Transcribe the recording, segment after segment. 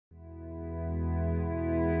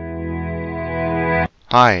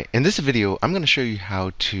Hi, in this video I'm going to show you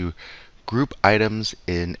how to group items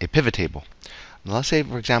in a pivot table. Now, let's say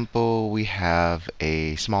for example we have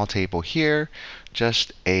a small table here,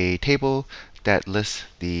 just a table that lists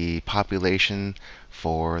the population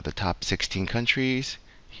for the top 16 countries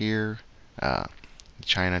here,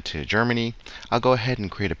 China to Germany. I'll go ahead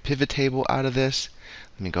and create a pivot table out of this.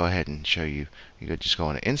 Let me go ahead and show you. You just go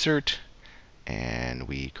into Insert and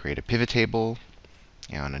we create a pivot table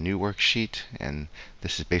on a new worksheet, and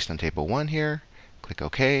this is based on table 1 here. Click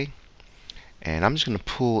OK, and I'm just going to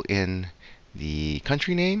pull in the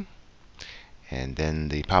country name and then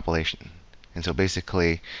the population. And so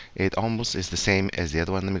basically it almost is the same as the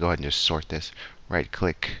other one. Let me go ahead and just sort this. Right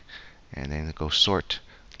click and then go sort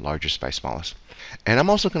largest by smallest. And I'm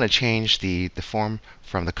also going to change the form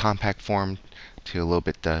from the compact form to a little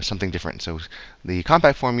bit something different. So the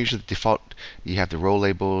compact form, usually the default, you have the row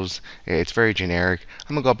labels. It's very generic.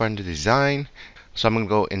 I'm going to go up under design. So I'm going to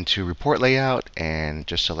go into report layout and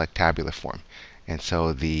just select tabular form. And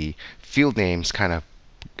so the field names kind of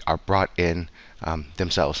are brought in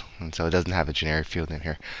themselves. And so it doesn't have a generic field name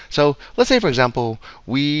here. So let's say, for example,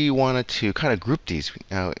 we wanted to kind of group these.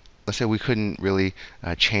 Let's say we couldn't really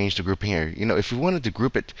change the grouping here. If we wanted to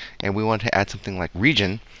group it and we wanted to add something like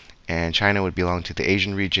region, and China would belong to the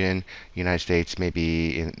Asian region, United States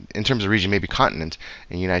maybe in terms of region, maybe continent,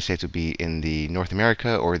 and United States would be in the North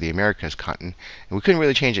America or the Americas continent. And we couldn't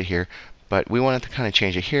really change it here, but we wanted to kind of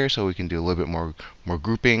change it here so we can do a little bit more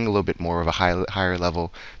grouping, a little bit more of a higher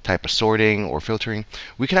level type of sorting or filtering.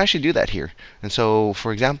 We can actually do that here. And so,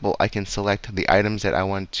 for example, I can select the items that I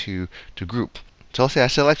want to group. So let's say I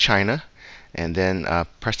select China, and then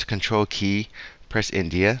press the Control key, press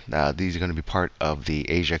India. These are going to be part of the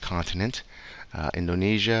Asia continent.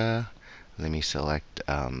 Indonesia, let me select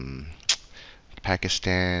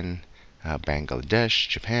Pakistan, Bangladesh,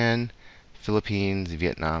 Japan, Philippines,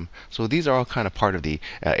 Vietnam. So these are all kind of part of the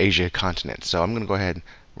Asia continent. So I'm going to go ahead,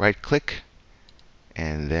 right click,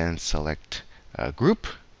 and then select group,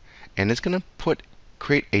 and it's going to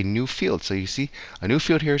create a new field. So you see a new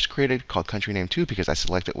field here is created called country name 2 because I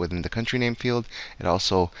selected within the country name field. It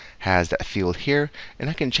also has that field here, and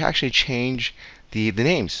I can actually change the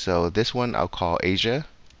names. So this one I'll call Asia.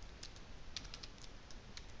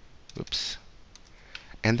 Oops.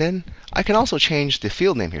 And then I can also change the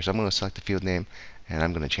field name here. So I'm going to select the field name, and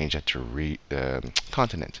I'm going to change that to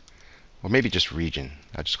continent, or maybe just region.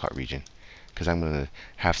 I'll just call it region because I'm going to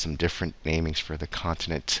have some different namings for the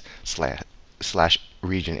continent slash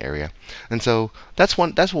region area. And so that's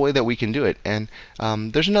one way that we can do it. And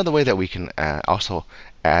there's another way that we can also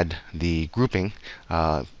add the grouping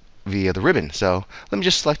via the ribbon. So let me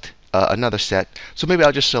just select another set. So maybe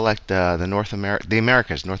I'll just select the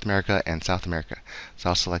Americas, North America and South America. So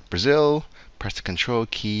I'll select Brazil, press the Control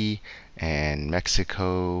key, and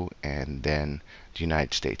Mexico, and then the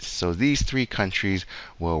United States. So these 3 countries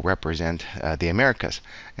will represent the Americas.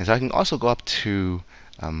 And so I can also go up to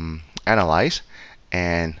Analyze,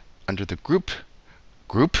 and under the group,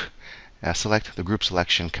 select the group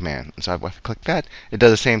selection command. And so if I click that, it does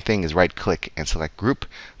the same thing as right click and select group.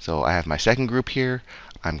 So I have my second group here.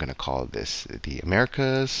 I'm going to call this the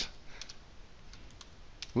Americas.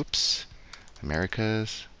 Whoops,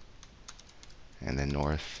 Americas, and then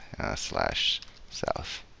North slash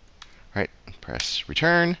South. Right, press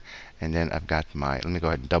return, and then I've got let me go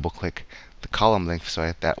ahead and double click the column length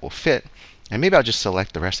so that will fit. And maybe I'll just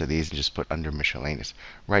select the rest of these and just put under miscellaneous.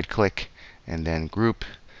 Right click and then group,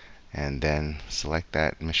 and then select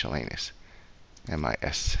that miscellaneous,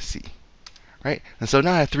 MISC. Right? And so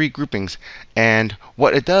now I have 3 groupings, and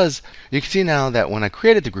what it does, you can see now that when I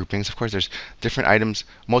created the groupings, of course there's different items,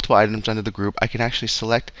 multiple items under the group. I can actually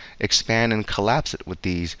select, expand, and collapse it with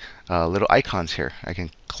these little icons here. I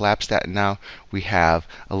can collapse that, and now we have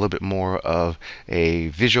a little bit more of a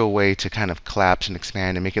visual way to kind of collapse and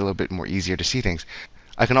expand and make it a little bit more easier to see things.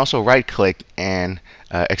 I can also right click and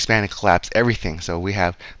expand and collapse everything. So we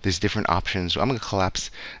have these different options. I'm going to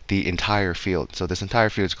collapse the entire field. So this entire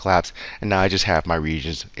field is collapsed, and now I just have my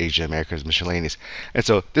regions, Asia, Americas, miscellaneous. And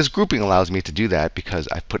so this grouping allows me to do that because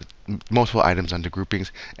I put multiple items under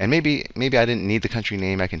groupings. And maybe I didn't need the country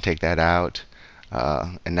name. I can take that out.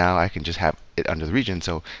 And now I can just have it under the region,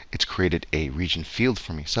 so it's created a region field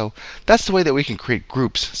for me. So that's the way that we can create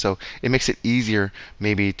groups. So it makes it easier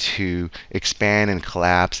maybe to expand and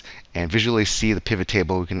collapse and visually see the pivot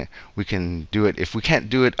table. We can do it. If we can't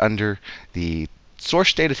do it under the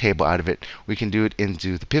source data table out of it, we can do it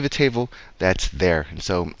into the pivot table that's there. And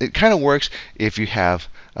so it kind of works if you have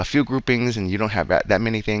a few groupings and you don't have that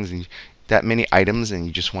many things and that many items and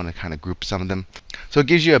you just want to kind of group some of them. So it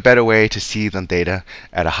gives you a better way to see the data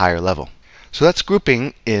at a higher level. So that's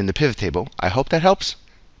grouping in the pivot table. I hope that helps.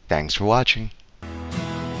 Thanks for watching.